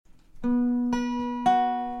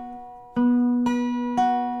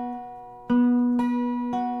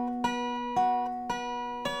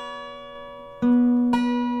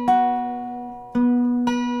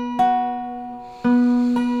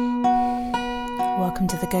Welcome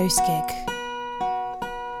to the Ghost Gig.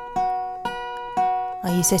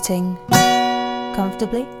 Are you sitting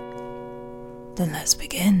comfortably? Then let's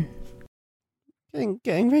begin.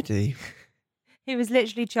 Getting ready. He was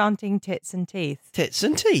literally chanting tits and teeth. Tits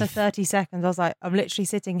and teeth. For 30 seconds. I was like, I'm literally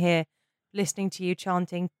sitting here listening to you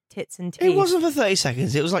chanting tits and teeth. It wasn't for 30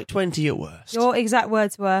 seconds. It was like 20 at worst. Your exact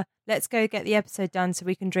words were, let's go get the episode done so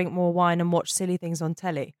we can drink more wine and watch silly things on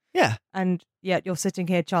telly. Yeah. And yet you're sitting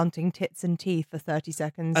here chanting tits and teeth for 30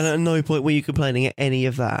 seconds. And at no point were you complaining at any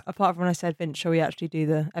of that. Apart from when I said, Vince, shall we actually do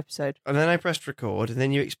the episode? And then I pressed record and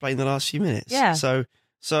then you explained the last few minutes. Yeah. So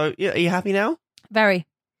yeah, are you happy now? Very.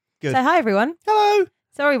 Good. So hi, everyone. Hello.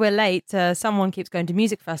 Sorry we're late. Someone keeps going to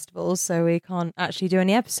music festivals, so we can't actually do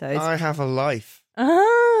any episodes. I have a life.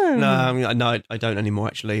 Oh. No, I don't anymore,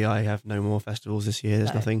 actually. I have no more festivals this year. There's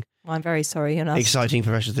No. nothing Well, I'm very sorry. You're not exciting for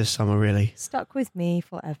the rest of this summer, really. stuck with me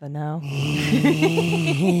forever now.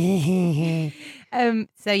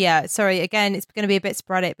 So yeah, sorry again. It's going to be a bit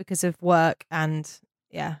sporadic because of work and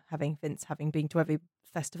having been to every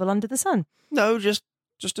festival under the sun. No, just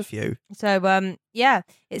a few. So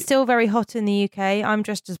it's still very hot in the UK. I'm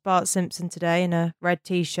dressed as Bart Simpson today in a red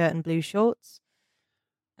t-shirt and blue shorts.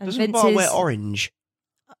 And Doesn't Bart wear orange?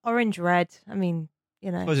 Orange red. I mean, I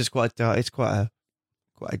suppose it's quite dark. It's quite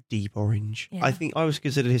a deep orange. Yeah. I think I always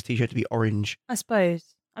considered his t-shirt to be orange. I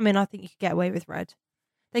suppose. I mean, I think you could get away with red.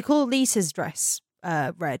 They call Lisa's dress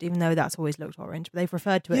red, even though that's always looked orange. But they've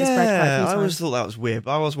referred to it as red quite a few Yeah, I times. always thought that was weird.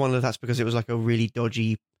 But I always wondered if that's because it was like a really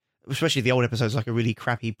dodgy, especially the old episodes, like a really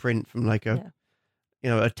crappy print from like a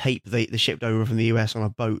tape they shipped over from the US on a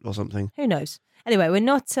boat or something. Who knows? Anyway, we're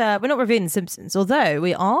not reviewing The Simpsons, although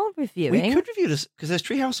we are reviewing. We could review this because there's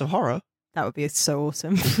Treehouse of Horror. That would be so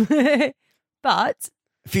awesome. But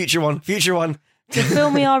Future one. the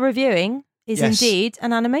film we are reviewing is Yes. indeed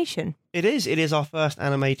an animation. It is. It is our first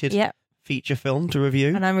animated Yep. feature film to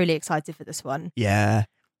review. And I'm really excited for this one. Yeah.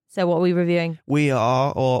 So what are we reviewing? We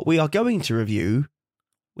are going to review.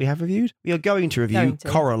 We have reviewed? We are going to review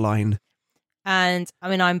Coraline. And I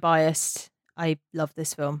mean, I'm biased. I love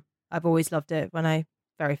this film. I've always loved it when I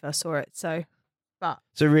very first saw it. So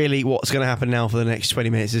really, what's going to happen now for the next 20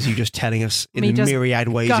 minutes is you just telling us in Me the just myriad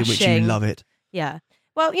ways in which you gushing. love it. yeah.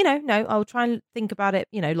 Well, no, I'll try and think about it,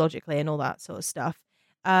 logically and all that sort of stuff.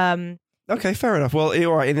 Okay, fair enough. Well,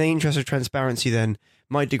 all right. In the interest of transparency, then,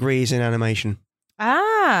 my degree is in animation.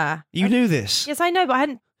 You knew this. Yes, I know, but I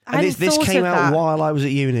hadn't This thought came of out that. while I was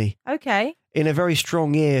at uni. Okay. In a very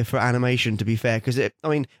strong year for animation, to be fair, because it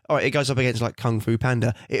goes up against like Kung Fu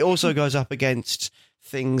Panda. It also goes up against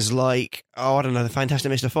things like the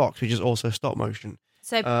Fantastic Mr. Fox, which is also stop motion.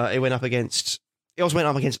 So, It also went up against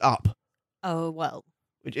Up, oh well.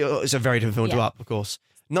 which is a very different film to Yeah. Up, of course.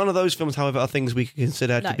 None of those films, however, are things we could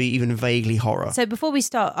consider No. to be even vaguely horror. So before we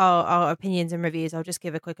start our opinions and reviews, I'll just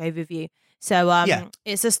give a quick overview. So Yeah.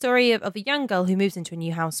 it's a story of a young girl who moves into a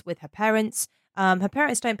new house with her parents. Her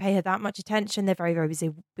parents don't pay her that much attention. They're very, very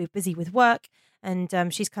busy with work, and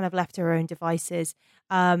she's kind of left to her own devices.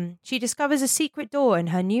 She discovers a secret door in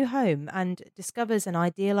her new home and discovers an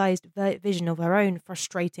idealized vision of her own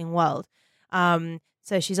frustrating world.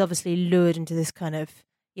 So she's obviously lured into this kind of,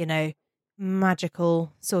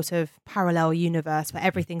 magical sort of parallel universe where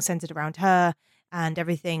everything's centered around her and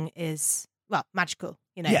everything is, well, magical.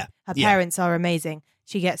 Yeah, Her yeah. parents are amazing.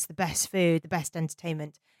 She gets the best food, the best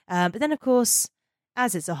entertainment. But then, of course,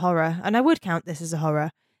 as it's a horror, and I would count this as a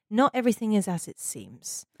horror, not everything is as it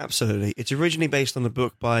seems. Absolutely. It's originally based on the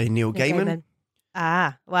book by Neil Gaiman.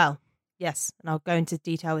 Ah, well, yes. And I'll go into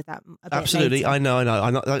detail with that a bit Absolutely. later. I know.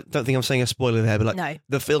 I don't think I'm saying a spoiler there, but No.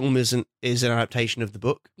 the film is an adaptation of the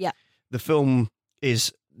book. Yeah. The film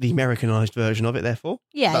is the Americanized version of it, therefore.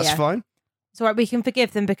 Yeah, That's yeah. fine. It's all right. We can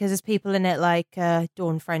forgive them because there's people in it like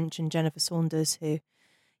Dawn French and Jennifer Saunders who,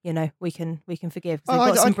 we can forgive. 'Cause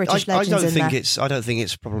they've got some British legends in there. I don't think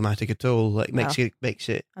it's problematic at all. Like makes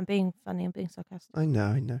it. I'm being funny. I'm being sarcastic. I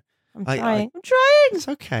know. I'm I- trying. I'm trying. It's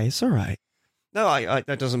okay. It's all right. No, I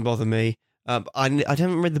that doesn't bother me. I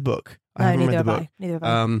haven't read the book. I No, haven't neither read have the I. book. Neither have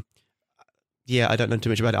I. Yeah, I don't know too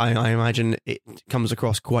much about it. I imagine it comes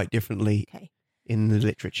across quite differently Okay. in the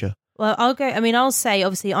literature. Well, I'll say,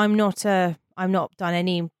 obviously, I'm not done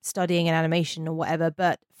any studying in animation or whatever,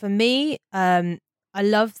 but for me, I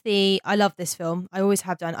love this film. I always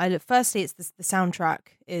have done. Firstly, it's the soundtrack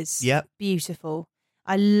is Yep. beautiful.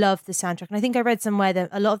 I love the soundtrack. And I think I read somewhere that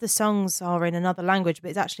a lot of the songs are in another language, but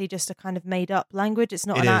it's actually just a kind of made up language. It's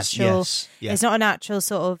not It an is, actual, yes. Yeah. it's not an actual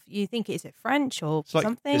sort of, you think it's French or It's like,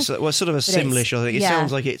 something. It's sort of a it's- Simlish. I think it yeah.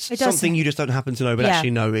 sounds like it's It does. something you just don't happen to know, but Yeah. actually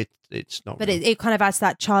no, it's not. But real. it kind of adds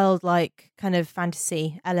that childlike kind of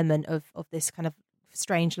fantasy element of this kind of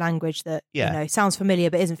strange language that Yeah. sounds familiar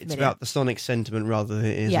but isn't It's familiar. about the sonic sentiment rather than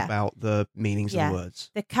it is Yeah. about the meanings Yeah. of the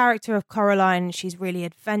words. The character of Coraline, she's really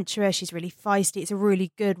adventurous. She's really feisty. It's a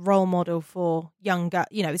really good role model for younger.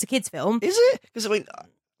 It's a kids' film. Is it? Because I mean,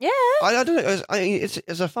 Yeah. I don't know.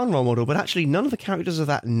 It's a fun role model, but actually, none of the characters are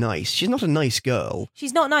that nice. She's not a nice girl.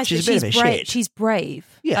 She's not nice, She's but a bit of a brave. shit. She's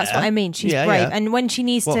brave. Yeah. That's what I mean. She's Yeah, brave, yeah. and when she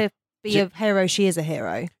needs Well, to be a hero, she is a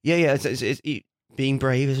hero. Yeah. Being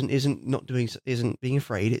brave isn't being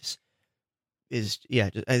afraid.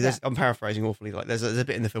 I'm paraphrasing awfully. Like there's a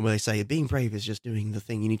bit in the film where they say being brave is just doing the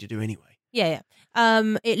thing you need to do anyway. Yeah.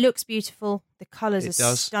 It looks beautiful. The colours It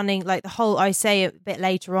are does. stunning. Like the whole, I say it a bit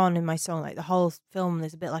later on in my song, like the whole film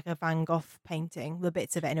is a bit like a Van Gogh painting. The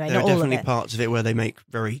bits of it anyway, There not are all of definitely it. parts of it where they make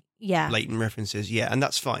very Yeah. blatant references. Yeah, and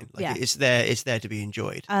that's fine. Like Yeah. it's there to be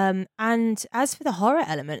enjoyed. And as for the horror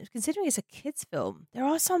element, considering it's a kids' film, there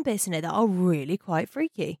are some bits in it that are really quite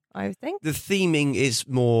freaky, I think. The theming is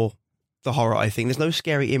more the horror, I think. There's no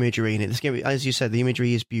scary imagery in it. As you said, the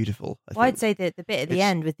imagery is beautiful. Well, I'd say that the bit at the It's-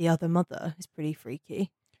 end with the other mother is pretty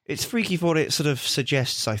freaky. It's freaky for what it sort of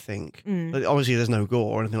suggests, I think. Mm. Like, obviously, there's no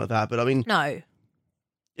gore or anything like that, but I mean, No.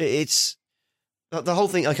 it's the whole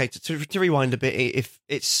thing. Okay, to rewind a bit, if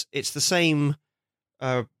it's the same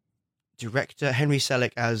director, Henry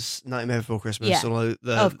Selick, as Nightmare Before Christmas. Yeah. Although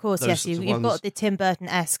Of course, those yes. sorts of You've ones- got the Tim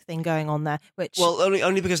Burton-esque thing going on there, which... Well,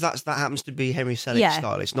 only because that happens to be Henry Selick's Yeah.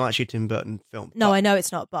 style. It's not actually a Tim Burton film. No, but I know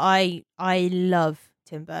it's not, but I love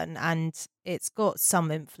Tim Burton, and it's got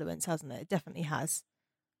some influence, hasn't it? It definitely has.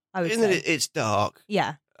 I would in that say. it's dark.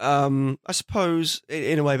 Yeah. I suppose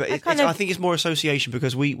in a way, but I think it's more association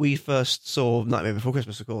because we first saw Nightmare Before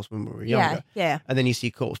Christmas, of course, when we were younger, Yeah. and then you see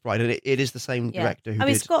Corpse Bride, and it is the same Yeah. director who I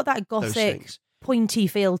mean, did it's got that those gothic, things. pointy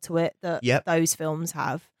feel to it that Yep. those films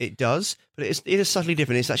have. It does, but it is subtly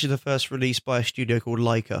different. It's actually the first release by a studio called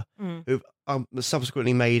Leica, Mm. who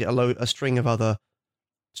subsequently made a string of other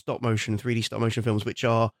 3D stop motion films, which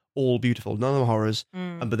are all beautiful. None of them are horrors,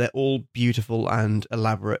 Mm. but they're all beautiful and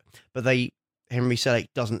elaborate. But Henry Selick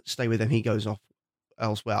doesn't stay with them. He goes off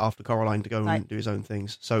elsewhere after Coraline to go Right. and do his own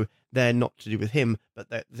things. So they're not to do with him. But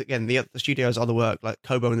again, the studio's other work, like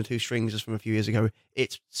Kobo and the Two Strings, is from a few years ago.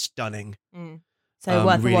 It's stunning. Mm. So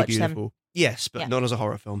worth a really watch beautiful. them. Yes, but Yeah. not as a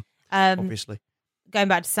horror film, Um, obviously. Going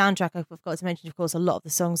back to soundtrack, I forgot to mention, of course, a lot of the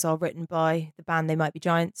songs are written by the band They Might Be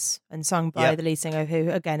Giants and sung by Yep. the lead singer, who,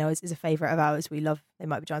 again, is a favourite of ours. We love They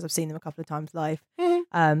Might Be Giants. I've seen them a couple of times live.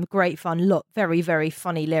 Mhm. Great fun. Very, very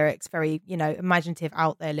funny lyrics. Very, imaginative,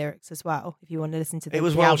 out there lyrics as well. If you want to listen to them. It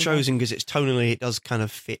was the well album. chosen because it's tonally, it does kind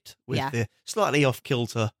of fit with Yeah. the slightly off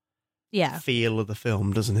kilter Yeah. feel of the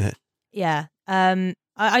film, doesn't it? Yeah.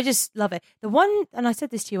 I just love it. The one, and I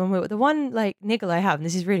said this to you when the one like niggle I have, and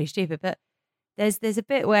this is really stupid, but there's a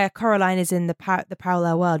bit where Coraline is in the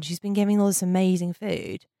parallel world. She's been giving all this amazing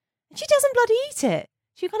food, and she doesn't bloody eat it.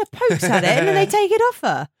 She kind of pokes at it, and then they take it off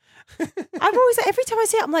her. I've always, every time I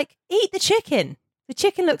see it, I'm like, eat the chicken. The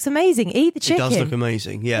chicken looks amazing. Eat the chicken. It does look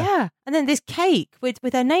amazing, yeah. And then this cake with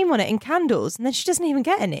her name on it and candles, and then she doesn't even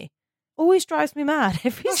get any. Always drives me mad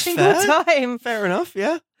every That's single fair. time. Fair enough,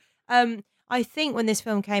 yeah. I think when this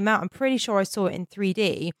film came out, I'm pretty sure I saw it in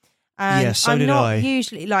 3D. And Yeah, so I'm did not I.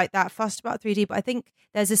 usually like that fussed about 3D, but I think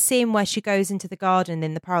there's a scene where she goes into the garden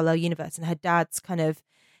in the parallel universe, and her dad's kind of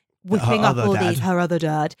whipping up other all dad. these. Her other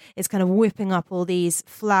dad is kind of whipping up all these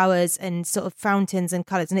flowers and sort of fountains and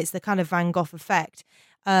colours, and it's the kind of Van Gogh effect.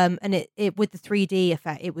 And it with the 3D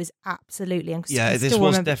effect, it was absolutely Yeah, this still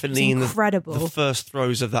was remember, it definitely incredible. the first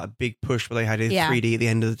throes of that big push where they had it in Yeah. 3D at the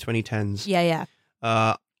end of the 2010s. yeah.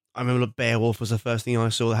 I remember Beowulf was the first thing I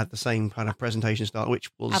saw that had the same kind of presentation style, which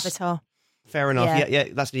was Avatar. fair enough. Yeah. Yeah,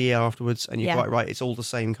 that's the year afterwards, and you're Yeah. quite right. It's all the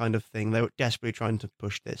same kind of thing. They were desperately trying to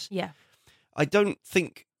push this. Yeah. I don't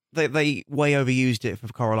think they way overused it for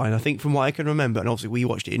Coraline. I think from what I can remember, and obviously we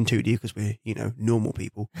watched it in 2D because we're normal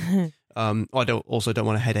people. I don't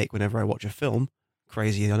want a headache whenever I watch a film.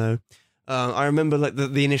 Crazy, I know. I remember like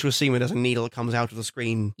the initial scene where there's a needle that comes out of the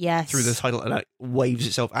screen Yes. through the title and it waves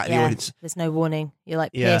itself at the Yeah. audience. There's no warning. You're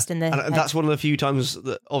like Yeah. pierced in the And head. that's one of the few times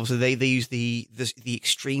that obviously they use the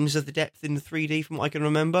extremes of the depth in the 3D from what I can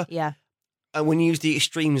remember. Yeah. And when you use the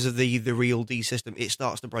extremes of the real D system, it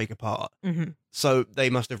starts to break apart. Mm-hmm. So they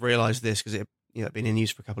must have realised this because it been in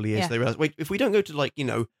use for a couple of years. Yeah. They realised, wait, if we don't go to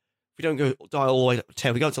if we don't go dial all the way up to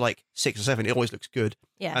 10, we go to like 6 or 7, it always looks good.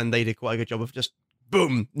 Yeah. And they did quite a good job of just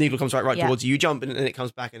boom, needle comes right Yeah. towards you, you jump and then it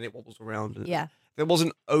comes back and it wobbles around. And Yeah. there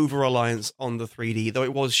wasn't over reliance on the 3D, though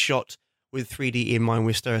it was shot with 3D in mind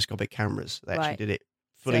with stereoscopic cameras. They actually Right. did it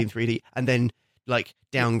fully So- in 3D and then like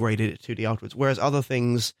downgraded it to 2D afterwards. Whereas other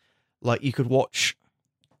things, like you could watch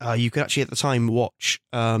you could actually at the time watch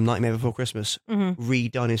Nightmare Before Christmas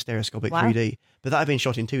redone in stereoscopic 3D, but that had been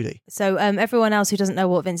shot in 2D. So everyone else who doesn't know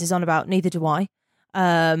what Vince is on about, neither do I.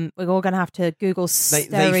 We're all going to have to Google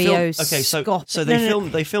stereoscopic. So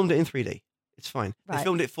they filmed it in 3D. It's fine. Right. They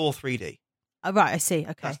filmed it for 3D. Oh, right, I see.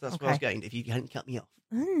 Okay, That's what I was getting. If you hadn't cut me off.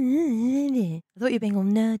 I thought you were being all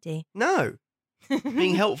nerdy. No,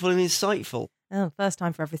 being helpful and insightful. Oh, first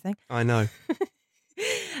time for everything. I know.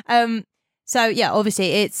 So yeah,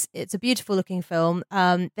 obviously it's a beautiful looking film.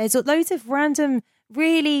 There's loads of random,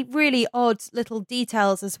 really, really odd little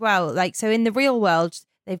details as well. Like, so in the real world,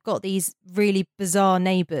 they've got these really bizarre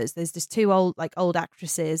neighbors. There's just two old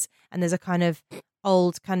actresses, and there's a kind of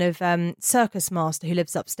old circus master who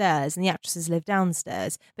lives upstairs, and the actresses live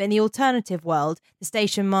downstairs. But in the alternative world,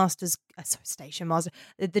 the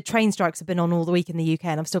the train strikes have been on all the week in the UK,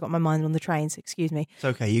 and I've still got my mind on the trains. Excuse me. It's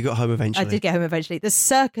okay. You got home eventually. I did get home eventually. The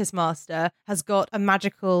circus master has got a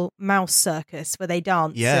magical mouse circus where they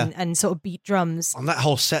dance and sort of beat drums. And that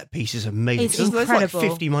whole set piece is amazing. It's There's like incredible.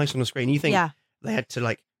 50 mice on the screen. You think they had to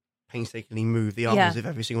like painstakingly move the arms of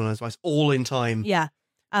every single one of those mice all in time. Yeah.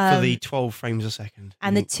 For the 12 frames a second.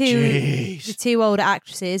 And the two older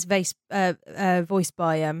actresses, voiced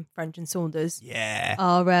by Brendan Saunders,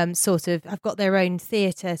 are sort of have got their own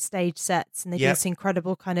theatre stage sets, and they do this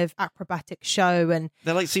incredible kind of acrobatic show. And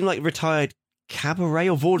they seem like retired cabaret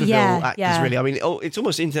or vaudeville actors, really. I mean, it's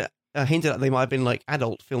almost hinted that they might have been like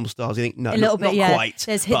adult film stars. You think no, a little bit, not quite.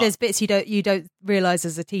 There's bits you don't realise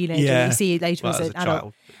as a teenager. Yeah. You see later as an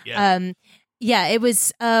adult. Child. It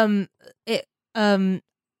was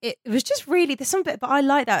it was just really, there's some bit, but I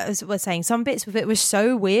like that, as we're saying, some bits of it was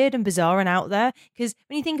so weird and bizarre and out there, because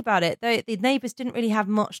when you think about it, the neighbours didn't really have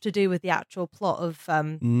much to do with the actual plot of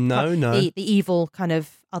the evil kind of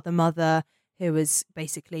other mother who was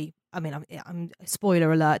basically, I mean, I'm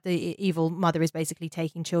spoiler alert, the evil mother is basically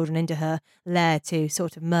taking children into her lair to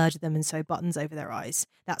sort of murder them and sew buttons over their eyes.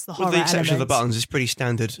 That's the horror With the exception element. of the buttons, it's pretty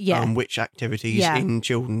standard witch activities in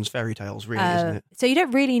children's fairy tales, really, isn't it? So you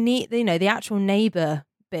don't really need, the actual neighbour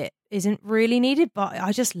bit isn't really needed, but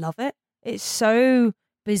I just love it. It's so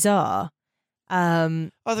bizarre. I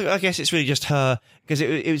guess it's really just her, because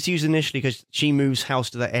it was used initially because she moves house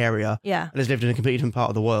to that area and has lived in a completely different part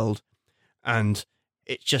of the world, and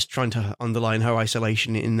it's just trying to underline her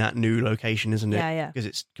isolation in that new location, isn't it? Yeah. Because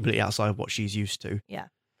it's completely outside of what she's used to. Yeah.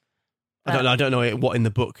 I don't know what in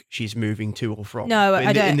the book she's moving to or from. No, but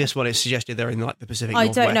I don't. In this one, it's suggested they're in like the Pacific I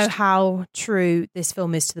Northwest. don't know how true this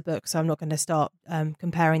film is to the book, so I'm not going to start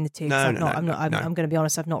comparing the two. I'm going to be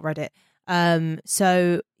honest. I've not read it.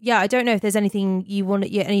 So yeah, I don't know if there's anything you want,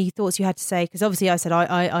 any thoughts you had to say, because obviously I said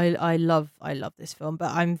I love this film,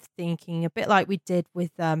 but I'm thinking a bit like we did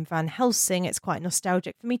with Van Helsing. It's quite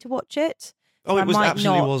nostalgic for me to watch it. Oh, it was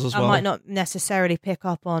absolutely was as well. I might not necessarily pick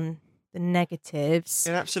up on the negatives.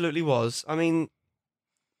 It absolutely was. I mean,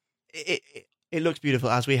 it looks beautiful,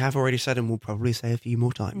 as we have already said, and we'll probably say a few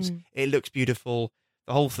more times. It looks beautiful.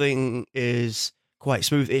 The whole thing is quite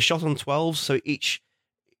smooth. It's shot on 12, so each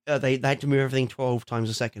they had to move everything 12 times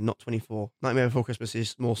a second, not 24. Nightmare Before Christmas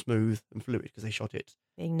is more smooth and fluid because they shot it.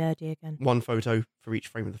 Being nerdy again. One photo for each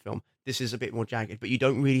frame of the film. This is a bit more jagged, but you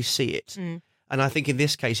don't really see it. And I think in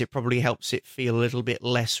this case, it probably helps it feel a little bit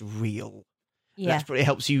less real. Yeah. It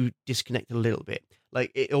helps you disconnect a little bit.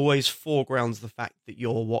 Like, it always foregrounds the fact that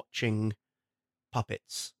you're watching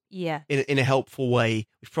puppets. Yeah. In a helpful way,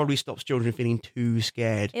 which probably stops children feeling too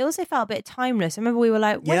scared. It also felt a bit timeless. I remember we were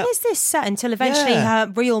like, when is this set? Until eventually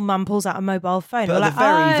her real mum pulls out a mobile phone. But at the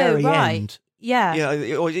very end. Yeah.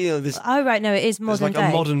 Oh, right, no, it is modern day. It's like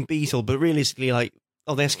a modern Beetle, but realistically, like,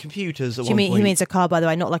 there's computers at one point. He means a car, by the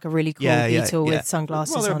way, not like a really cool Beetle with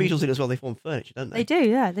sunglasses on. Well, there are Beetles in it as well. They form furniture, don't they? They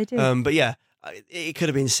do, they do. But yeah, it could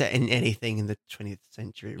have been set in anything in the 20th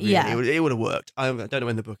century, really. Yeah. It would have worked. I don't know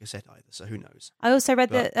when the book is set either, so who knows. I also read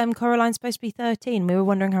that Coraline's supposed to be 13. We were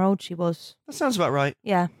wondering how old she was. That sounds about right.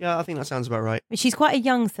 Yeah. Yeah, I think that sounds about right. She's quite a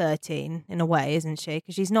young 13, in a way, isn't she?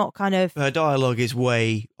 Because she's not kind of... Her dialogue is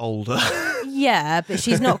way older. Yeah, but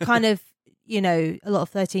she's not kind of, a lot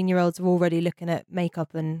of 13-year-olds are already looking at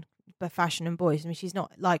makeup and fashion and boys. I mean, she's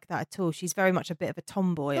not like that at all. She's very much a bit of a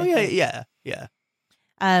tomboy. Oh, yeah.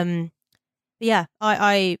 Yeah,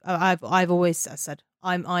 I've always said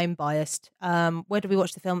I'm biased. Where did we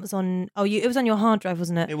watch the film? It was on. It was on your hard drive,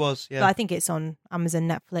 wasn't it? It was. Yeah. But I think it's on Amazon,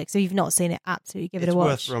 Netflix. So if you've not seen it, absolutely give it a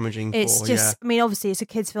watch. It's worth rummaging. It's just. I mean, obviously it's a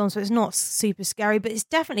kids' film, so it's not super scary, but it's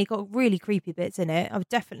definitely got really creepy bits in it. I would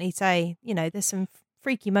definitely say, there's some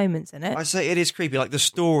freaky moments in it. I say it is creepy. Like, the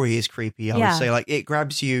story is creepy. I would say, like, it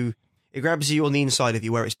grabs you on the inside of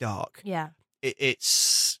you where it's dark. Yeah.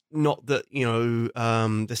 It's not that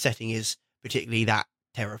the setting is particularly that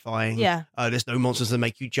terrifying. Yeah. There's no monsters that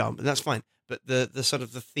make you jump, and that's fine. But the sort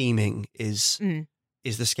of the theming is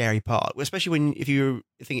the scary part, especially if you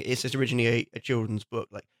think it's just originally a children's book.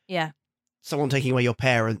 Like, Yeah. someone taking away your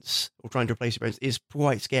parents or trying to replace your parents is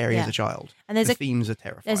quite scary as a child. And there's the themes are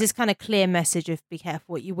terrifying. There's this kind of clear message of be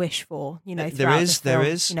careful what you wish for, there throughout is, the film.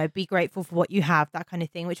 there is. Be grateful for what you have, that kind of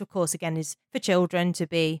thing, which of course, again, is for children to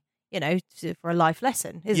be, for a life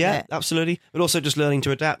lesson, isn't it? Yeah, absolutely. But also just learning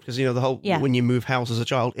to adapt because, the whole, Yeah. when you move house as a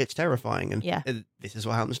child, it's terrifying. And Yeah. this is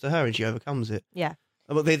what happens to her and she overcomes it. Yeah.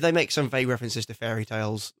 But they make some vague references to fairy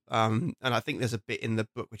tales. And I think there's a bit in the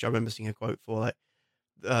book, which I remember seeing a quote for, like,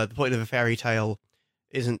 the point of a fairy tale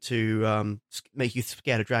isn't to make you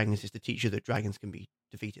scared of dragons, it's to teach you that dragons can be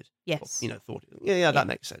defeated. Yes. Or, thought. Yeah, that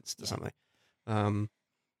makes sense to something.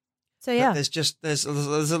 So, yeah. There's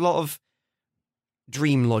a lot of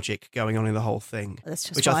dream logic going on in the whole thing. That's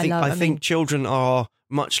just which what I think love. I think children are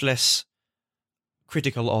much less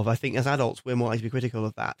critical of. I think as adults we're more likely to be critical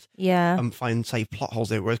of that. Yeah. And find plot holes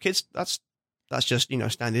there. Whereas kids, that's just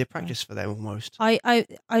standard practice for them almost. I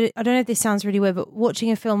don't know if this sounds really weird, but watching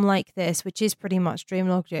a film like this, which is pretty much dream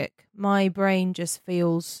logic, my brain just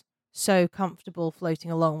feels so comfortable floating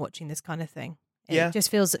along watching this kind of thing. It just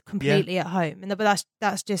feels completely at home. But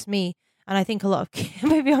that's just me. And I think a lot of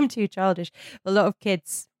maybe I'm too childish. But a lot of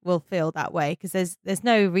kids will feel that way because there's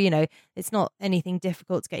no, it's not anything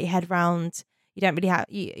difficult to get your head round. You don't really have,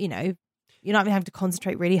 you're not really having to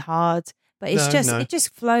concentrate really hard. But it's it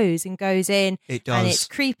just flows and goes in. It does. And it's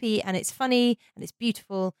creepy and it's funny and it's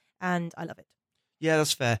beautiful and I love it. Yeah,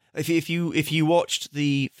 that's fair. If you watched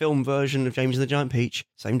the film version of James and the Giant Peach,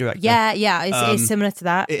 same director. Yeah, it's similar to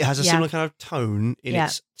that. It has a similar kind of tone in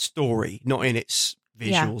its story, not in its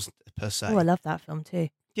visuals per se. Oh, I love that film too.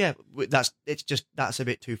 Yeah, that's a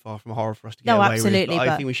bit too far from horror for us to get away absolutely, with. But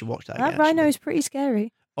I think we should watch that again. That rhino is pretty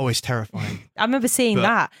scary. Oh, it's terrifying. I remember seeing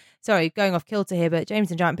that. Sorry, going off kilter here, but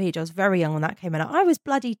James and Giant Peach, I was very young when that came out. I was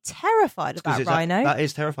bloody terrified of that rhino. That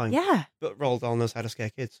is terrifying. Yeah. But Roald Dahl knows how to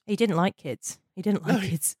scare kids. He didn't like kids. He didn't like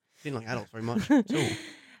kids. He didn't like adults very much at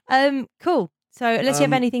all. Cool. So unless you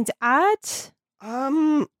have anything to add?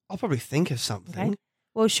 I'll probably think of something. Okay.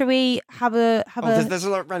 Well, shall we have a... There's a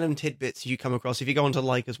lot of random tidbits you come across. If you go onto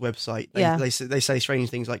Leica's website, they say strange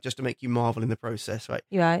things like just to make you marvel in the process, right?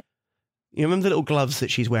 You're right. You remember the little gloves that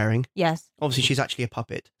she's wearing? Yes. Obviously, she's actually a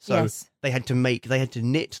puppet. So they had to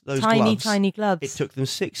knit those gloves. Tiny gloves. It took them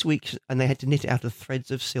 6 weeks and they had to knit it out of threads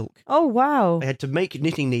of silk. Oh, wow. They had to make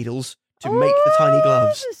knitting needles to make the tiny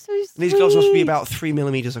gloves. That's so sweet. These gloves must be about 3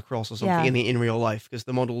 millimeters across or something in real life because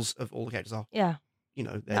the models of all the characters are, they're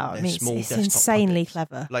small it's desktop insanely puppets.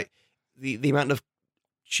 clever. Like, the amount of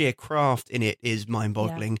sheer craft in it is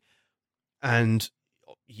mind-boggling. Yeah. And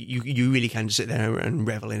you really can just sit there and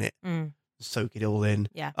revel in it. Soak it all in.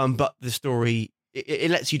 Yeah. But the story, it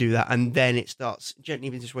lets you do that, and then it starts gently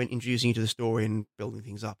introducing you to the story and building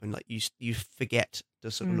things up, and like you forget to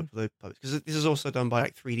sort of look for the puppets because this is also done by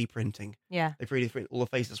like 3D printing. Yeah. They 3D print all the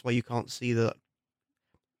faces. That's why you can't see the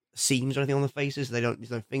seams or anything on the faces. There's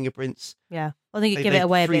no fingerprints. Yeah. Well, I think you give it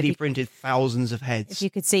away a bit. 3D printed thousands of heads. If you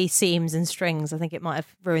could see seams and strings, I think it might have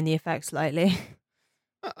ruined the effect slightly.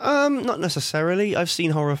 Not necessarily. I've seen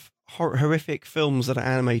horrific films that are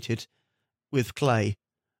animated with clay.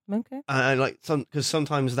 Okay. And because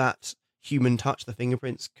sometimes that human touch, the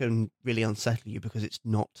fingerprints, can really unsettle you because it's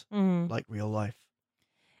not like real life.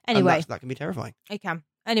 Anyway, and that can be terrifying. It can.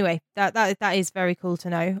 Anyway, that is very cool to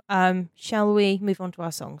know. Shall we move on to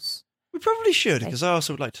our songs? We probably should, because I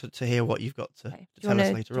also would like to hear what you've got to tell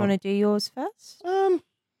us later on. Do you want to do yours first?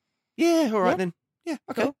 Yeah, all right then. Yeah,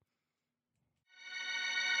 okay. Cool.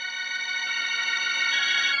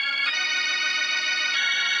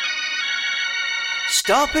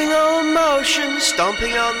 Stopping on motion,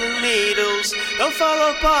 stomping on the needles. Don't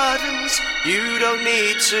follow buttons, you don't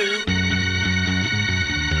need to.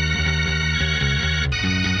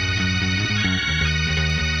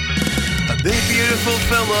 A big beautiful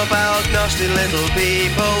film about nasty little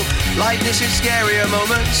people. Lightness in scarier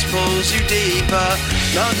moments pulls you deeper.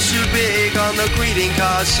 Not too big on the greeting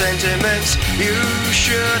card sentiments. You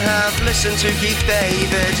should have listened to Keith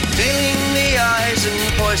David. Filling the eyes and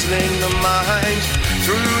poisoning the mind.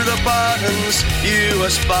 Through the buttons you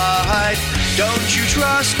espied. Don't you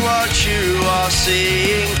trust what you are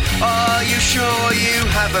seeing? Are you sure you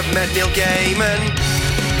haven't met Neil Gaiman?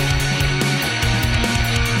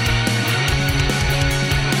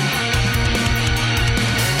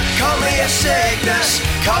 Call me a sickness,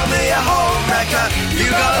 call me a homewrecker. You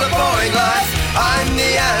got a boring life, I'm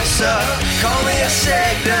the answer. Call me a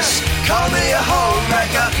sickness, call me a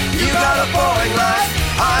homewrecker. You got a boring life,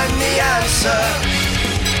 I'm the answer.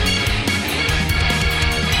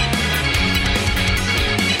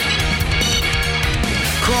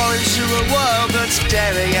 into a world that's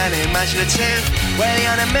daring and imaginative, where the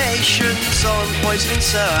animation's on point and in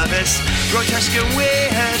service, grotesque and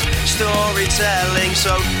weird storytelling.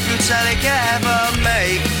 So could Selig ever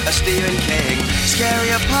make a Stephen King?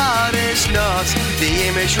 Scary apart is not the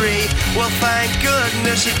imagery. Well, thank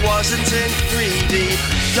goodness it wasn't in 3D.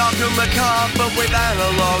 Dark and macabre, but with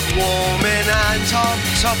analog warming, and on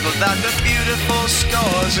top of that, the beautiful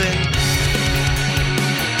scores in.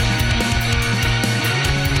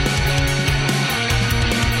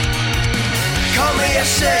 Call me a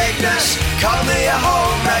sickness, call me a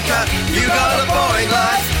homewrecker. You got a boring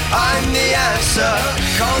life, I'm the answer.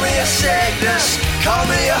 Call me a sickness, call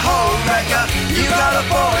me a homewrecker. You got a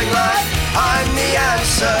boring life, I'm the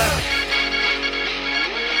answer.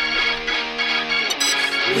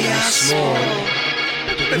 We are small,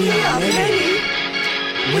 but we are many.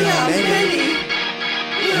 We are many.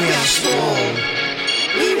 We are small.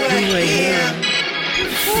 We were here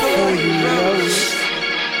before you rose.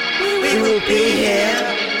 We will be here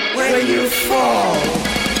when you fall.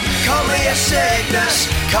 Call me a sickness,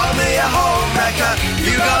 call me a homewrecker.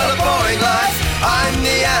 You got a boring life, I'm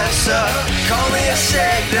the answer. Call me a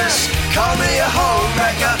sickness, call me a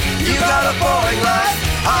homewrecker. You got a boring life,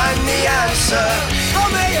 I'm the answer. Call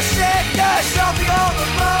me a sickness, stop the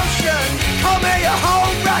overmotion. Call me a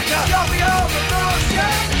homewrecker, stop the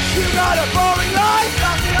overmotion. You got a boring life,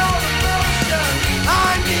 stop the overmotion.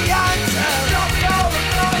 I'm the answer, stop the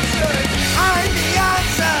overmotion. I'm the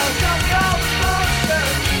answer, stop the overmotion.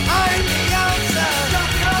 I'm the answer, stop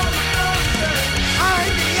the overmotion.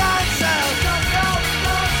 I'm the answer, stop the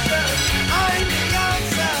overmotion. I'm the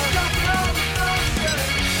answer, stop the overmotion.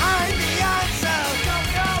 I'm the answer, stop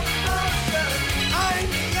the overmotion. I'm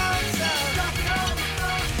the answer, stop the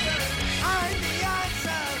overmotion. I'm the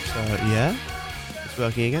answer. Yeah, it's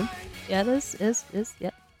working again. Yeah, this is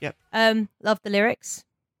yeah. Yep. Love the lyrics.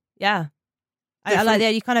 Yeah. I like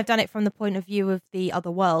that you kind of done it from the point of view of the other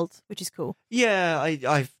world, which is cool. Yeah, I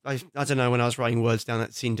don't know. When I was writing words down,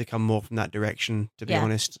 that seemed to come more from that direction, to be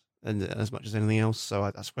honest, and as much as anything else. So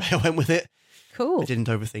that's where I went with it. Cool. I didn't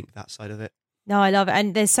overthink that side of it. No, I love it,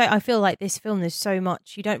 and I feel like this film, there's so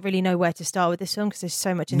much. You don't really know where to start with this film because there's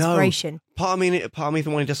so much inspiration. No. Part of me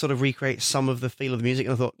wanted to sort of recreate some of the feel of the music,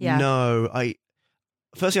 and I thought,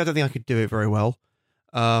 firstly, I don't think I could do it very well.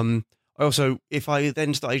 Also, if I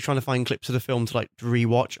then started trying to find clips of the film to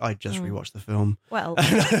rewatch, I'd just rewatch the film. Well,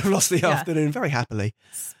 and I've lost the afternoon very happily.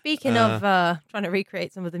 Speaking of trying to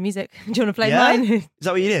recreate some of the music, do you want to play Yeah? mine? Is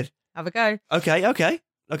that what you did? Have a go.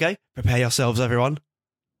 Okay. Prepare yourselves, everyone.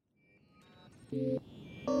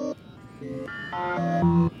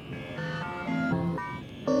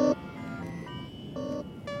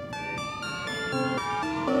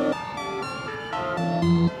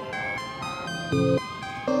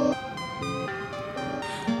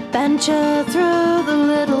 Venture through the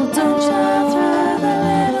little door.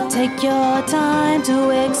 Take your time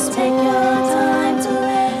to explore.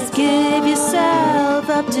 Give yourself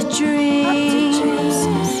up to dreams.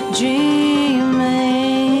 Dreaming.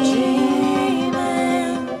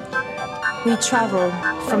 We travel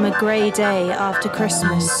from a grey day after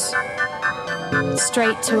Christmas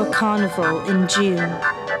straight to a carnival in June.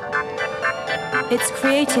 It's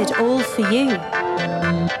created all for you.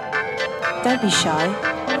 Don't be shy.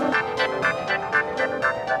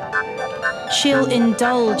 She'll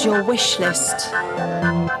indulge your wish list,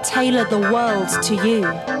 tailor the world to you,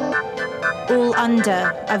 all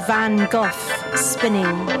under a Van Gogh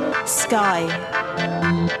spinning sky.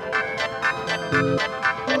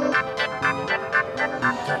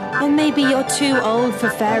 And maybe you're too old for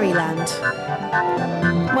fairyland.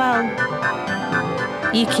 Well,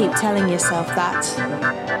 you keep telling yourself that.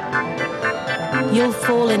 You'll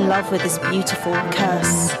fall in love with this beautiful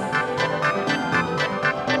curse.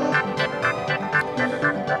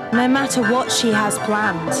 No matter what she has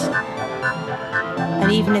planned,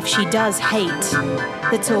 and even if she does hate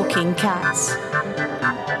the talking cats,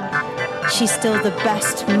 she's still the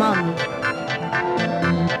best mum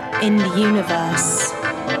in the universe.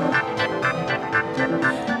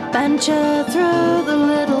 Venture through the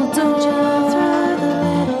little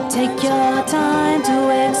door. Take your time to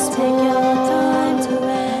explore.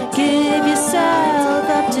 Give yourself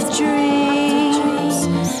up to dreams.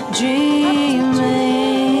 Dreaming.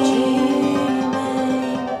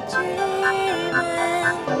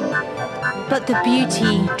 But the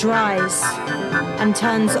beauty dries and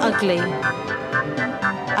turns ugly,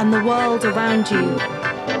 and the world around you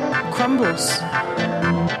crumbles,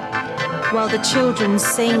 while the children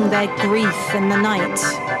sing their grief in the night.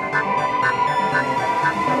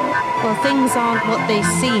 Well, things aren't what they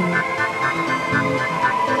seem,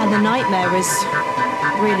 and the nightmare is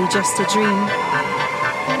really just a dream.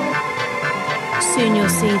 Soon you'll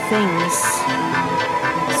see things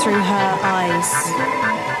through her eyes.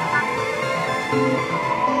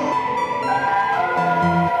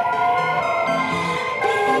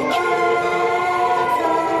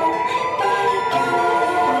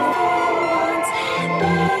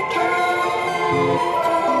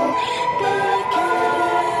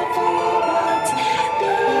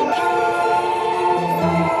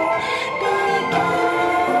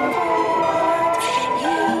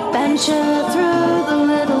 Venture through the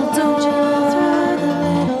little door.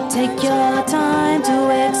 Take your time to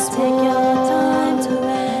explore.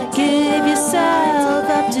 Give yourself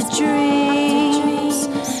up to dreams.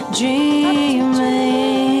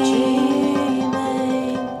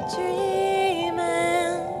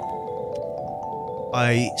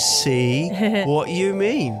 I see what you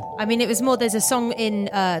mean. I mean, it was more. There's a song in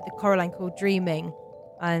the Coraline called "Dreaming,"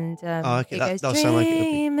 and Okay, it that goes does sound like it would be.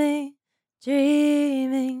 dreaming,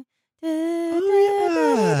 dreaming.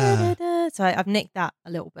 Oh, yeah. So I've nicked that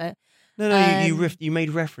a little bit. No, you made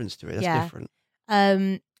reference to it. That's yeah. different.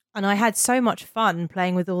 And I had so much fun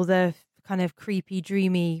playing with all the kind of creepy,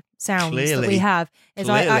 dreamy sounds that we Clearly. have. Is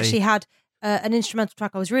I Clearly. actually had an instrumental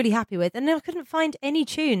track I was really happy with, and then I couldn't find any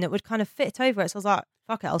tune that would kind of fit over it. So I was like,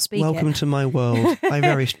 "Fuck it, I'll speak Welcome it." to my world.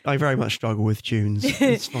 I very much struggle with tunes.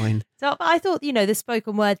 It's fine. So I thought, the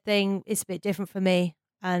spoken word thing is a bit different for me.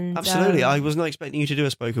 And Absolutely. I was not expecting you to do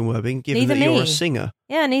a spoken word thing, given Neither that you're me. a singer.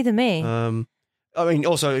 yeah, neither me. I mean,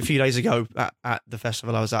 also a few days ago at the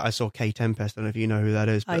festival I was at, I saw K Tempest. I don't know if you know who that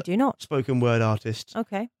is, I but do not. spoken word artist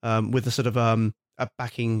Okay. with a sort of a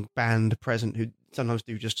backing band present who sometimes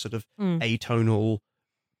do just sort of atonal,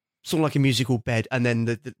 sort of like a musical bed, and then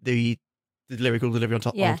the lyrical delivery on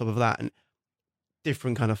top of that, and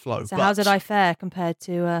different kind of flow. So But how did I fare compared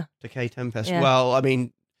to? to K Tempest? Yeah. Well, I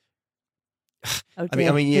mean, Oh I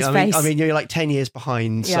dear, mean, his I face. mean, you're like 10 years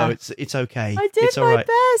behind, Yeah. so it's okay. I did it's all my right.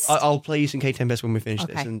 best. I'll play you some K Tempest when we finish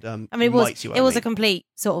this, Okay. and I mean, you might see what it I was a mean. complete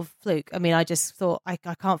sort of fluke. I mean, I just thought I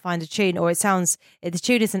can't find a tune, or the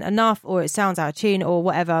tune isn't enough, or it sounds out of tune, or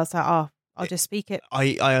whatever. I was like, I'll just speak it.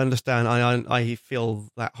 I understand. I feel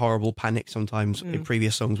that horrible panic sometimes in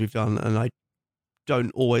previous songs we've done, and I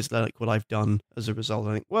don't always like what I've done as a result.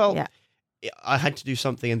 I think, well, Yeah. I had to do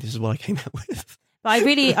something, and this is what I came out with. But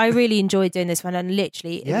I really enjoyed doing this one, and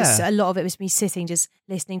literally, it was Yeah. a lot of it was me sitting just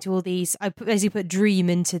listening to all these. I basically put Dream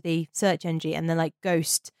into the search engine, and then like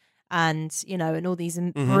Ghost, and and all these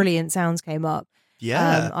brilliant sounds came up.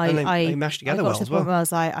 Yeah, and I they mashed together I got well to as the point well. where I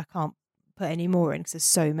was like, I can't put any more in because there's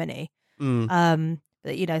so many.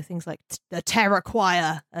 But things like the Terror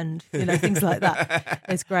Choir and things like that.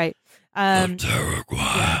 It's great. Terror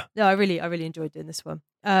Choir. No, I really enjoyed doing this one.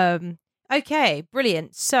 Okay,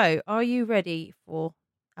 brilliant. So, are you ready for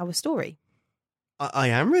our story? I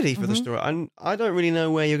am ready for the Mhm. story, and I don't really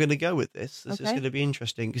know where you're going to go with this. This is Okay. going to be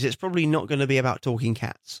interesting because it's probably not going to be about talking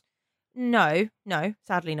cats. No,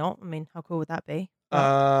 sadly not. I mean, how cool would that be? But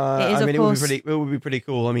I is, of mean, course- it would be pretty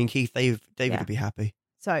cool. I mean, Keith, David Yeah. would be happy.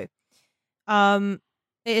 So,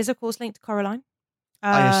 it is of course linked to Coraline.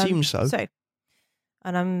 I assume so.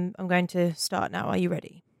 And I'm going to start now. Are you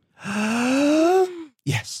ready?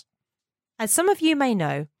 Yes. As some of you may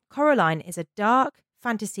know, Coraline is a dark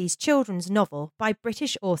fantasies children's novel by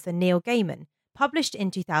British author Neil Gaiman, published in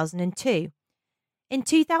 2002. In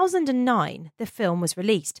 2009, the film was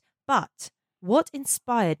released, but what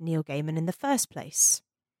inspired Neil Gaiman in the first place?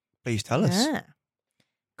 Please tell us.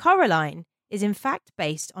 Coraline is in fact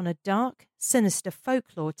based on a dark, sinister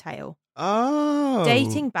folklore tale Oh.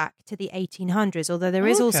 dating back to the 1800s, although there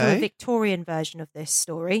is also a Okay. Victorian version of this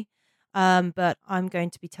story. But I'm going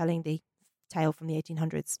to be telling the tale from the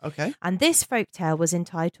 1800s. Okay. And this folk tale was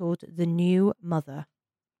entitled The New Mother.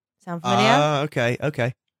 Sound familiar?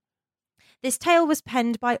 Okay. This tale was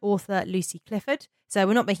penned by author Lucy Clifford. So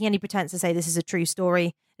we're not making any pretense to say this is a true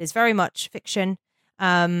story. It is very much fiction.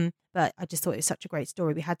 But I just thought it was such a great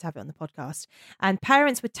story. We had to have it on the podcast. And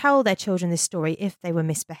parents would tell their children this story if they were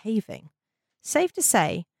misbehaving. Safe to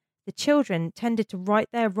say, the children tended to right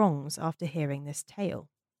their wrongs after hearing this tale.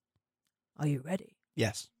 Are you ready?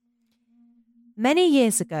 Yes. Many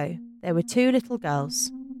years ago, there were two little girls.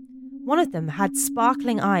 One of them had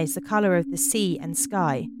sparkling eyes the colour of the sea and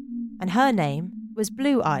sky, and her name was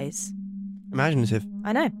Blue Eyes. Imaginative.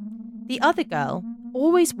 I know. The other girl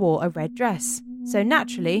always wore a red dress, so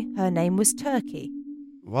naturally her name was Turkey.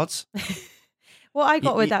 What? What I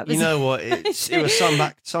got with that was... You know what? It was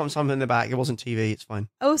something in the back. It wasn't TV. It's fine.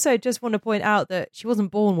 I also just want to point out that she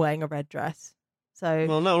wasn't born wearing a red dress. So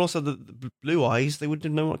Well, no, and also the blue eyes, they wouldn't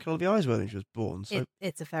have known what colour the eyes were when she was born. So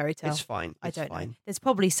it's a fairy tale. it's fine. I It's don't know. fine. There's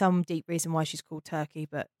probably some deep reason why she's called Turkey,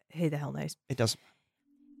 but who the hell knows? It doesn't.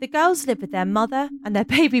 The girls live with their mother and their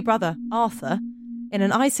baby brother, Arthur, in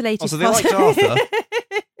an isolated Oh, so they liked Arthur.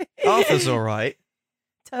 Arthur's all right.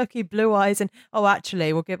 Turkey, blue eyes, and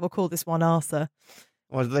actually, we'll call this one Arthur.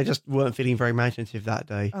 Or they just weren't feeling very imaginative that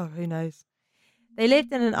day. Oh, who knows? They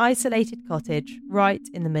lived in an isolated cottage right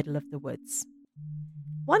in the middle of the woods.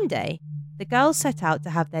 One day, the girls set out to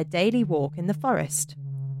have their daily walk in the forest.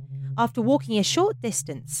 After walking a short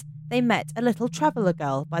distance, they met a little traveller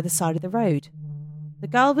girl by the side of the road. The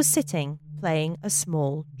girl was sitting, playing a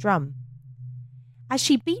small drum. As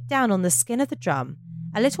she beat down on the skin of the drum,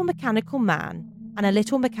 a little mechanical man and a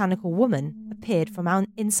little mechanical woman appeared from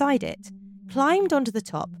inside it, climbed onto the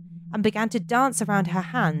top, and began to dance around her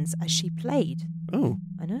hands as she played. Oh.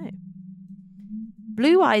 I know.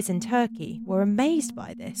 Blue Eyes and Turkey were amazed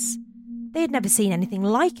by this. They had never seen anything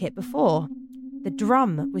like it before. The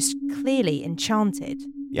drum was clearly enchanted.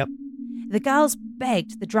 Yep. The girls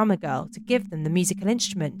begged the drummer girl to give them the musical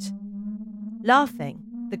instrument. Laughing,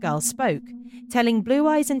 the girl spoke, telling Blue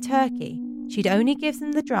Eyes and Turkey she'd only give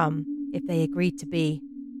them the drum if they agreed to be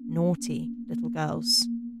naughty little girls.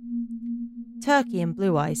 Turkey and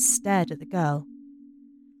Blue Eyes stared at the girl.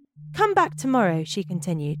 "Come back tomorrow," she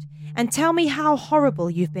continued, "and tell me how horrible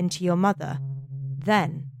you've been to your mother.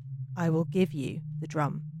 Then I will give you the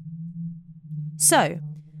drum." So,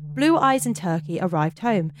 Blue Eyes and Turkey arrived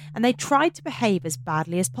home, and they tried to behave as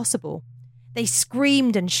badly as possible. They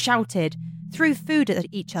screamed and shouted, threw food at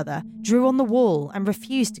each other, drew on the wall, and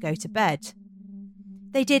refused to go to bed.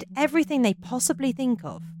 They did everything they possibly think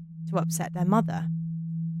of to upset their mother.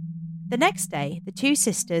 The next day, the two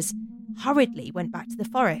sisters hurriedly went back to the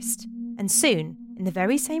forest, and soon, in the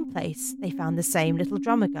very same place, they found the same little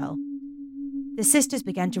drummer girl. The sisters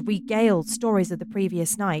began to regale stories of the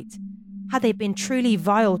previous night, how they'd been truly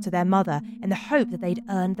vile to their mother in the hope that they'd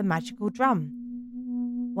earned the magical drum.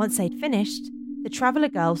 Once they'd finished, the traveller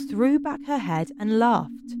girl threw back her head and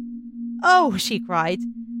laughed. "Oh," she cried,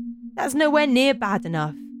 "that's nowhere near bad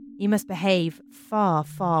enough. You must behave far,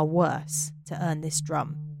 far worse to earn this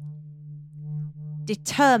drum."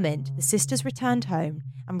 Determined, the sisters returned home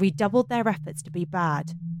and redoubled their efforts to be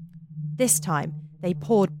bad. This time, they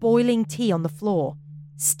poured boiling tea on the floor,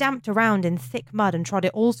 stamped around in thick mud and trod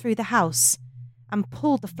it all through the house, and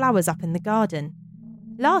pulled the flowers up in the garden.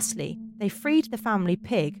 Lastly, they freed the family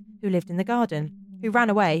pig who lived in the garden, who ran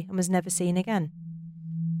away and was never seen again.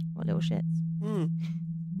 What little shits.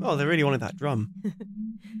 Well, they really wanted that drum.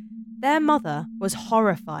 Their mother was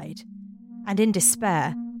horrified and in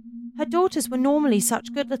despair. Her daughters were normally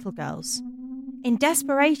such good little girls. In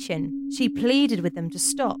desperation, she pleaded with them to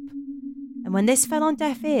stop. And when this fell on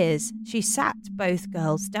deaf ears, she sat both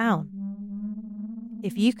girls down.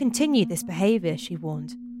 "If you continue this behaviour," she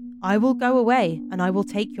warned, "I will go away and I will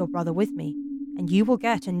take your brother with me, and you will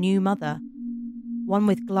get a new mother, one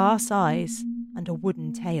with glass eyes and a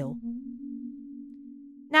wooden tail."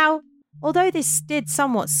 Now, although this did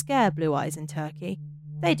somewhat scare Blue Eyes and Turkey,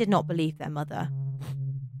 they did not believe their mother.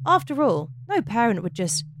 After all, no parent would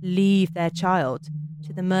just leave their child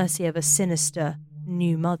to the mercy of a sinister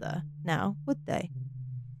new mother, now, would they?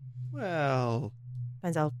 Well,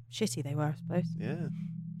 Depends how shitty they were, I suppose. yeah.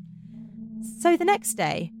 So the next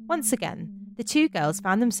day, once again, the two girls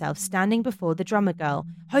found themselves standing before the drummer girl,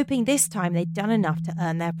 hoping this time they'd done enough to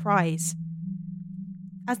earn their prize.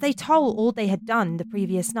 As they told all they had done the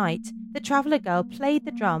previous night, the traveller girl played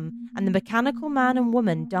the drum and the mechanical man and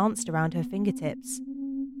woman danced around her fingertips.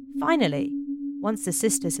 Finally, once the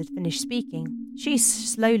sisters had finished speaking, she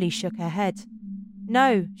slowly shook her head.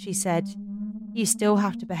 "No," she said, "you still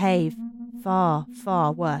have to behave far,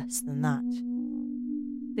 far worse than that."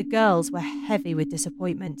 The girls were heavy with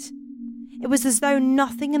disappointment. It was as though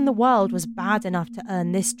nothing in the world was bad enough to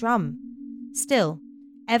earn this drum. Still,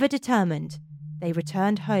 ever determined, they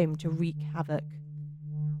returned home to wreak havoc.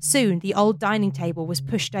 Soon the old dining table was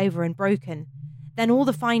pushed over and broken. Then all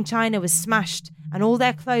the fine china was smashed and all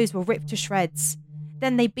their clothes were ripped to shreds.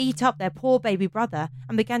 Then they beat up their poor baby brother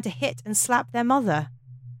and began to hit and slap their mother.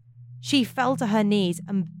 She fell to her knees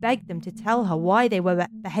and begged them to tell her why they were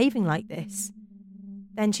behaving like this.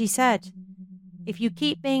 Then she said, "If you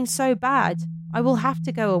keep being so bad, I will have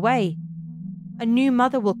to go away. A new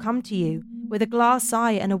mother will come to you with a glass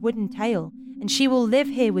eye and a wooden tail, and she will live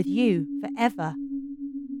here with you forever."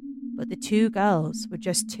 But the two girls were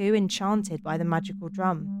just too enchanted by the magical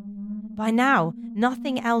drum. By now,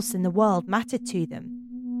 nothing else in the world mattered to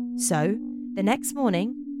them. So, the next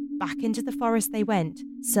morning, back into the forest they went,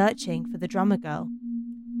 searching for the drummer girl.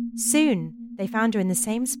 Soon, they found her in the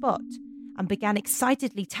same spot and began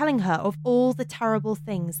excitedly telling her of all the terrible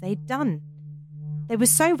things they'd done. They were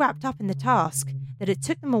so wrapped up in the task that it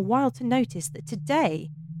took them a while to notice that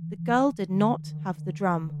today the girl did not have the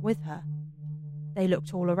drum with her. They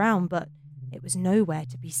looked all around, but it was nowhere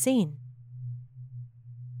to be seen.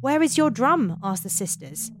 "Where is your drum?" asked the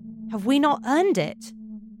sisters. "Have we not earned it?"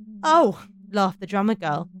 "Oh," laughed the drummer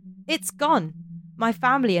girl, "it's gone. My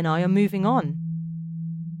family and I are moving on."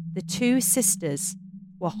 The two sisters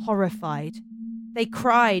were horrified. They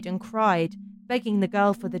cried and cried, begging the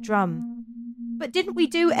girl for the drum. "But didn't we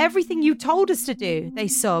do everything you told us to do?" they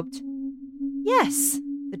sobbed. "Yes,"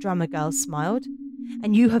 the drummer girl smiled,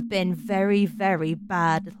 "and you have been very, very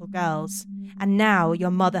bad little girls. And now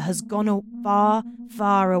your mother has gone far,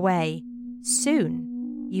 far away.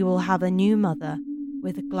 Soon you will have a new mother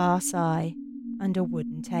with a glass eye and a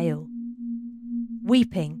wooden tail."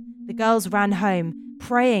 Weeping, the girls ran home,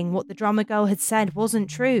 praying what the drummer girl had said wasn't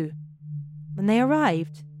true. When they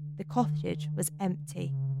arrived, the cottage was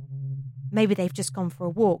empty. "Maybe they've just gone for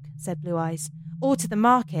a walk," said Blue Eyes. "Or to the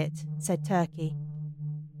market," said Turkey.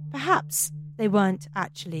 Perhaps they weren't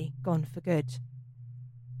actually gone for good.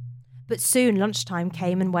 But soon lunchtime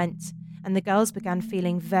came and went, and the girls began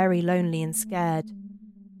feeling very lonely and scared.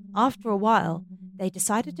 After a while, they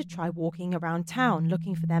decided to try walking around town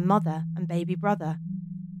looking for their mother and baby brother.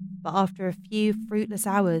 But after a few fruitless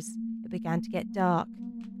hours, it began to get dark,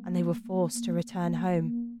 and they were forced to return home.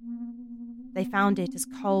 They found it as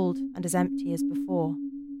cold and as empty as before.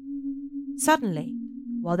 Suddenly,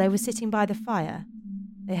 while they were sitting by the fire,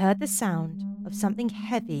 they heard the sound of something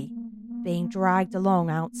heavy being dragged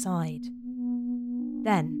along outside.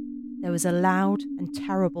 Then there was a loud and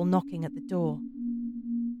terrible knocking at the door.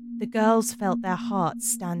 The girls felt their hearts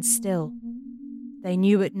stand still. They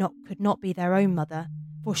knew it could not be their own mother,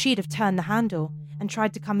 for she'd have turned the handle and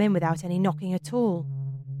tried to come in without any knocking at all.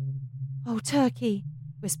 "Oh, Turkey,"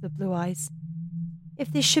 whispered Blue Eyes.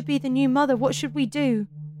 "If this should be the new mother, what should we do?"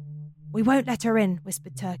 "We won't let her in,"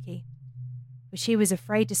 whispered Turkey. But she was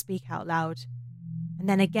afraid to speak out loud. And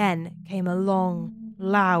then again came a long,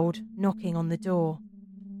 loud knocking on the door.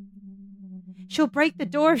 "She'll break the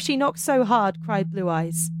door if she knocks so hard," cried Blue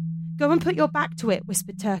Eyes. "Go and put your back to it,"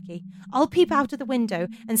 whispered Turkey. "I'll peep out of the window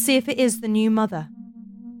and see if it is the new mother."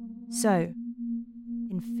 So,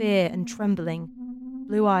 in fear and trembling,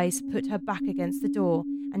 Blue Eyes put her back against the door,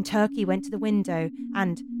 and Turkey went to the window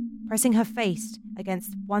and, pressing her face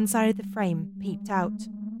against one side of the frame, peeped out.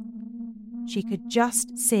 She could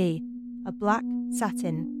just see a black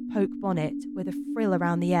satin poke bonnet with a frill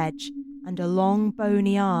around the edge and a long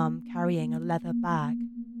bony arm carrying a leather bag.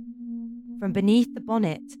 From beneath the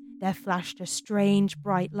bonnet there flashed a strange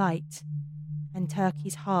bright light, and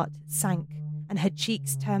Turkey's heart sank and her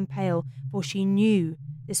cheeks turned pale, for she knew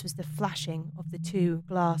this was the flashing of the two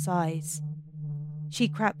glass eyes. She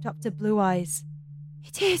crept up to Blue Eyes.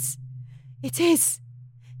 "It is! It is!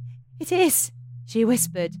 It is!" she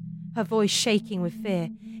whispered, her voice shaking with fear.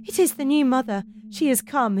 "It is the new mother. She has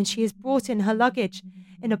come, and she has brought in her luggage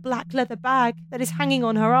in a black leather bag that is hanging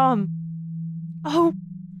on her arm." "Oh,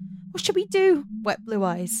 what shall we do?" wept Blue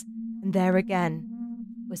Eyes. And there again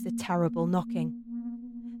was the terrible knocking.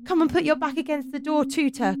 "Come and put your back against the door too,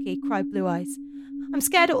 Turkey," cried Blue Eyes. "I'm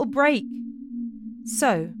scared it will break."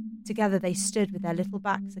 So, together they stood with their little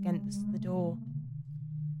backs against the door.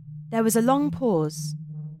 There was a long pause.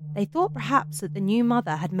 They thought perhaps that the new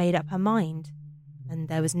mother had made up her mind, and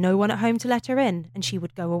there was no one at home to let her in, and she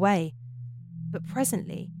would go away. But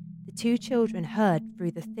presently the two children heard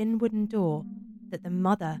through the thin wooden door that the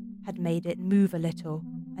mother had made it move a little,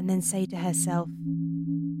 and then say to herself,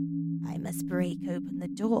 "I must break open the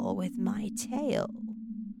door with my tail."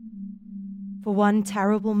 For one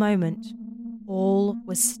terrible moment, all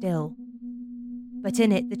was still. But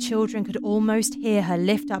in it the children could almost hear her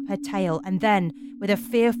lift up her tail, and then, with a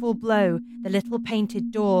fearful blow, the little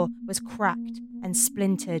painted door was cracked and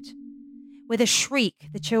splintered. With a shriek,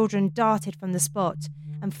 the children darted from the spot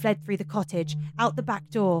and fled through the cottage, out the back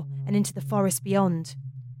door, and into the forest beyond.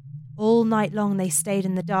 All night long they stayed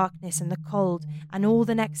in the darkness and the cold, and all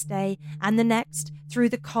the next day, and the next, through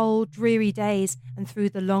the cold, dreary days, and through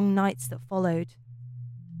the long nights that followed.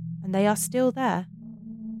 And they are still there,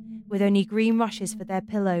 with only green rushes for their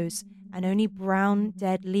pillows, and only brown,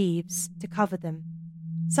 dead leaves to cover them.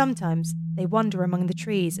 Sometimes they wander among the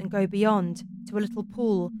trees and go beyond to a little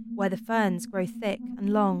pool where the ferns grow thick and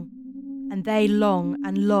long, and they long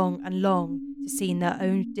and long and long to see their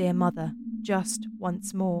own dear mother just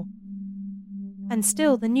once more. And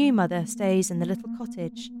still the new mother stays in the little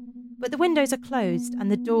cottage, but the windows are closed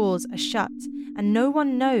and the doors are shut, and no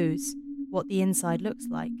one knows what the inside looks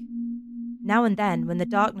like. Now and then, when the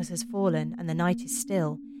darkness has fallen and the night is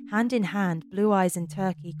still, hand in hand, Blue Eyes and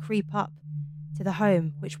Turkey creep up to the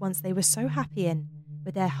home which once they were so happy in,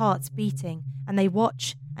 with their hearts beating, and they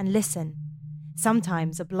watch and listen.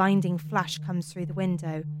 Sometimes a blinding flash comes through the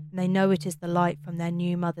window, and they know it is the light from their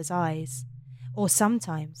new mother's eyes. Or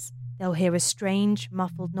sometimes they'll hear a strange,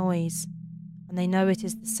 muffled noise, and they know it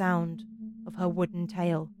is the sound of her wooden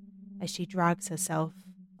tail as she drags herself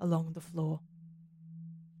along the floor.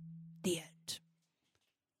 The end.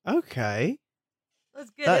 Okay. That's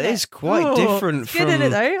good. That isn't is it? quite Oh, different it's good, isn't it,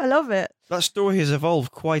 from- though? I love it. That story has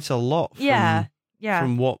evolved quite a lot from, Yeah.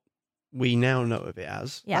 from what we now know of it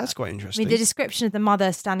as. Yeah. That's quite I interesting. mean, the description of the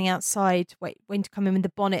mother standing outside, waiting to come in with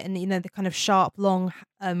the bonnet, and the kind of sharp, long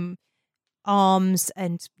arms,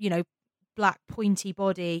 and black pointy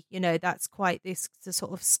body. That's quite the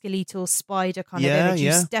sort of skeletal spider kind of image.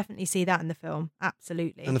 You definitely see that in the film.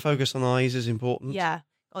 Absolutely. And the focus on eyes is important. Yeah.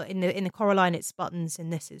 In the Coraline, it's buttons. In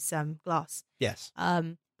this, it's glass. Yes.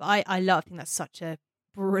 But I think that's such a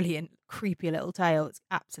brilliant, creepy little tale. It's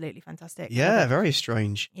absolutely fantastic. I love Yeah, it. very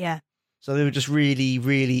strange. Yeah. So they were just really,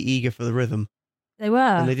 really eager for the rhythm, They were.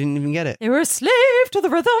 and they didn't even get it. They were a slave to the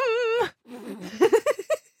rhythm.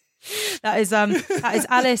 That is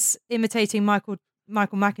Alice imitating Michael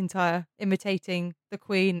McIntyre imitating the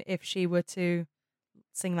Queen if she were to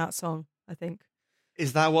sing that song. I think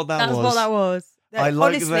Is that what that that's was? what that was. I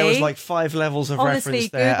like that there was Honestly, like 5 levels of honestly,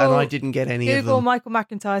 reference there, and Google- I didn't get any of Google them. Michael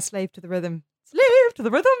McIntyre slave to the rhythm. Slave to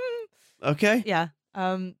the rhythm. Okay. Yeah.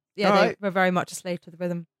 All They right. were very much a slave to the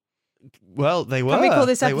rhythm. Well, they were. Can we call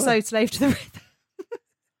this They were. episode "Slave to the Rhythm"?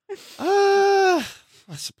 I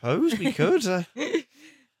suppose we could.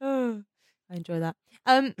 Oh, I enjoy that.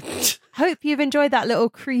 Hope you've enjoyed that little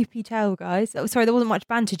creepy tale, guys. Oh, sorry, there wasn't much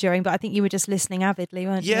banter during, but I think you were just listening avidly,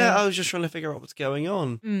 weren't you? Yeah, I was just trying to figure out what's going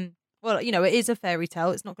on. Well, it is a fairy tale.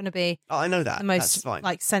 It's not going to be Oh, I know that. the That's most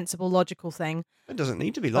fine. sensible, logical thing. It doesn't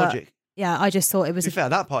need to be But- logic. Yeah, I just thought it To was. be fair,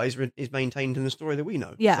 that part is maintained in the story that we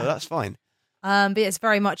know. Yeah. So that's fine. But it's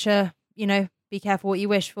very much a be careful what you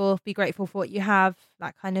wish for, be grateful for what you have,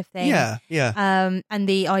 that kind of thing. Yeah, yeah. And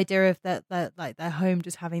the idea of that like their home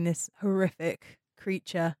just having this horrific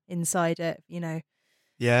creature inside it,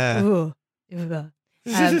 Yeah. Ooh. And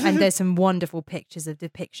there's some wonderful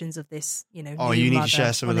depictions of this, Oh, new you need to mother,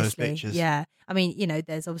 share some of those honestly. pictures. Yeah, I mean,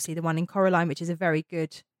 there's obviously the one in Coraline, which is a very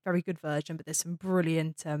good version, but there's some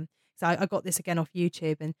brilliant. So I got this again off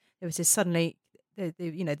YouTube, and there was this suddenly,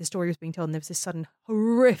 the story was being told, and there was this sudden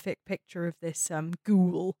horrific picture of this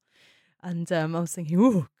ghoul, and I was thinking,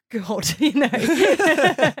 oh God,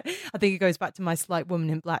 I think it goes back to my Slight Woman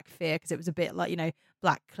in Black fear, because it was a bit like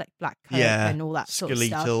black coat Yeah. and all that sort of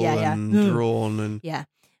stuff. Skeletal Yeah, and yeah. drawn and Yeah.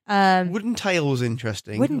 wooden tail was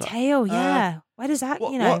interesting. Wooden Like, tail, yeah. Why does that,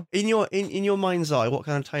 What in your mind's eye? What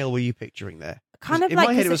kind of tail were you picturing there? 'Cause kind of in like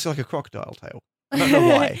my head, 'cause it was like a crocodile tail. I don't know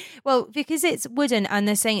why. Well, because it's wooden and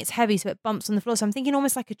they're saying it's heavy, so it bumps on the floor. So I'm thinking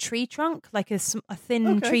almost like a tree trunk, like a thin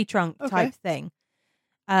Okay. tree trunk Okay. type thing.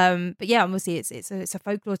 But yeah, obviously it's a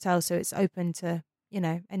folklore tale, so it's open to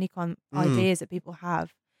any kind of ideas that people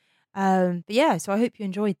have. But yeah, so I hope you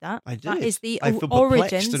enjoyed that. I That did. is the I feel perplexed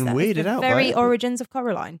origins and that is weirded the out by very it. origins of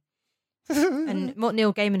Coraline. And what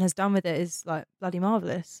Neil Gaiman has done with it is like bloody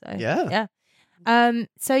marvelous. So Yeah. yeah.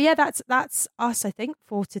 So yeah, that's us, I think,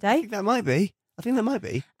 for I today. think that might be.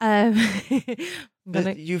 I'm But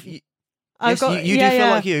gonna, you I've got, do feel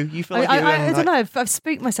like you. You feel like you. I and don't know. I've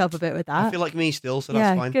spooked myself a bit with that. I feel like me still, so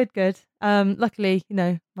that's fine. Good. Luckily,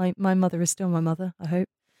 my mother is still my mother. I hope.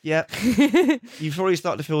 Yeah. You've already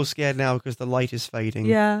started to feel scared now because the light is fading.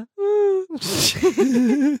 Yeah.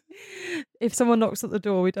 If someone knocks at the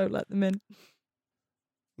door, we don't let them in.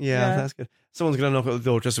 Yeah, Yeah. that's good. Someone's going to knock at the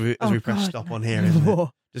door just as we Oh, press God, stop no. on here, isn't it?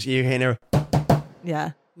 Just you hearing her.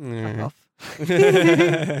 Yeah. Fuck Mm. off.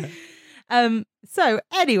 So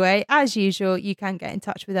anyway, as usual, you can get in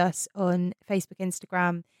touch with us on Facebook,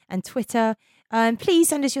 Instagram, and Twitter. Please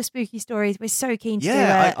send us your spooky stories. We're so keen to do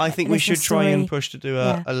Yeah, it. I think we should try and push to do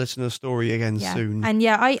a listener story again soon. And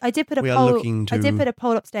yeah, I did put a We are poll. looking I did to- put a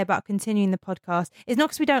poll up today about continuing the podcast. It's not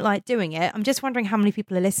because we don't like doing it. I'm just wondering how many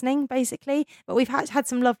people are listening, basically. But we've had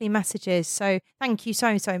some lovely messages, so thank you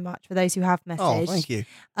so much for those who have messaged. Oh, thank you.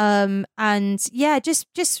 And yeah, just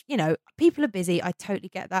people are busy. I totally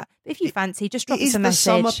get that. But if you fancy, just drop It us is a the message.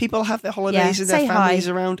 summer. People have their holidays and say their hi. families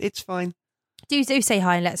around. It's fine. Do say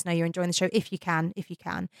hi and let us know you're enjoying the show if you can. If you'd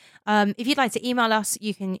like to email us,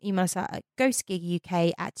 you can email us at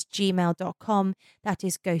ghostgiguk@gmail.com. That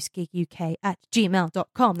is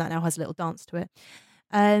ghostgiguk@gmail.com. That now has a little dance to it.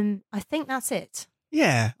 I think that's it.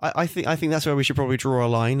 Yeah, I think that's where we should probably draw a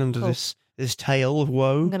line under Cool. this tale of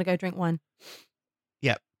woe. I'm going to go drink wine.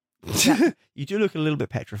 Yep. You do look a little bit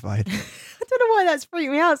petrified. I don't know why that's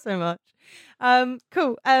freaked me out so much.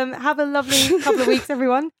 Cool. Have a lovely couple of weeks,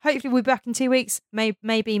 everyone. Hopefully we'll be back in 2 weeks.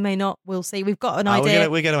 Maybe, may not. We'll see. We've got an idea.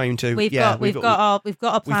 We're going to aim to. We've got a plan. We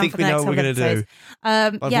think for we the know next what we're going to do.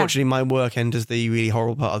 Unfortunately, yeah. my work end is the really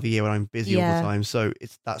horrible part of the year when I'm busy all the time. So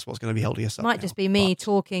that's what's going to be holding us up. Might just be me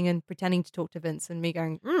talking and pretending to talk to Vince and me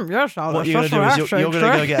going, yes, what you're going to do is you're going to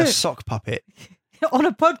go get a sock puppet. On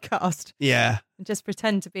a podcast. Yeah. And just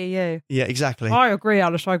pretend to be you. Yeah, exactly. I agree,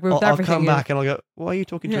 Alice. I agree with everything. I'll come back and I'll go, why are you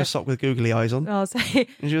talking to a sock with googly eyes on? I'll say,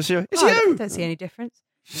 and she'll say, it's you! you! I don't see any difference.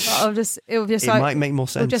 It might make more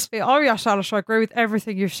sense. It'll just be, oh yes, Alice, I agree with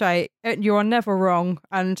everything you say. You are never wrong.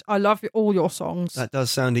 And I love all your songs. That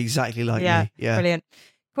does sound exactly like me. Yeah. Brilliant.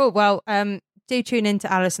 Cool. Well, do tune in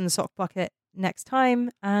to Alice and the Sock Bucket next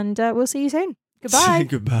time. And we'll see you soon. Goodbye.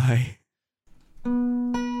 Goodbye.